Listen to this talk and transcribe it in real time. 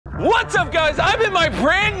What's up, guys? I'm in my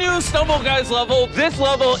brand new Stumble Guys level. This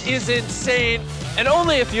level is insane, and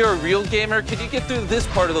only if you're a real gamer can you get through this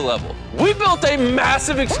part of the level. We built a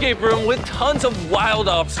massive escape room with tons of wild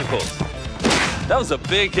obstacles. That was a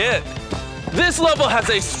big hit. This level has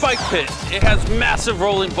a spike pit. It has massive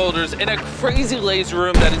rolling boulders and a crazy laser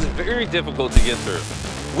room that is very difficult to get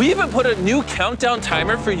through. We even put a new countdown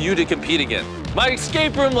timer for you to compete again. My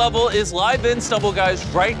escape room level is live in Stumble Guys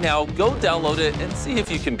right now. Go download it and see if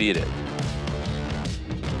you can beat it.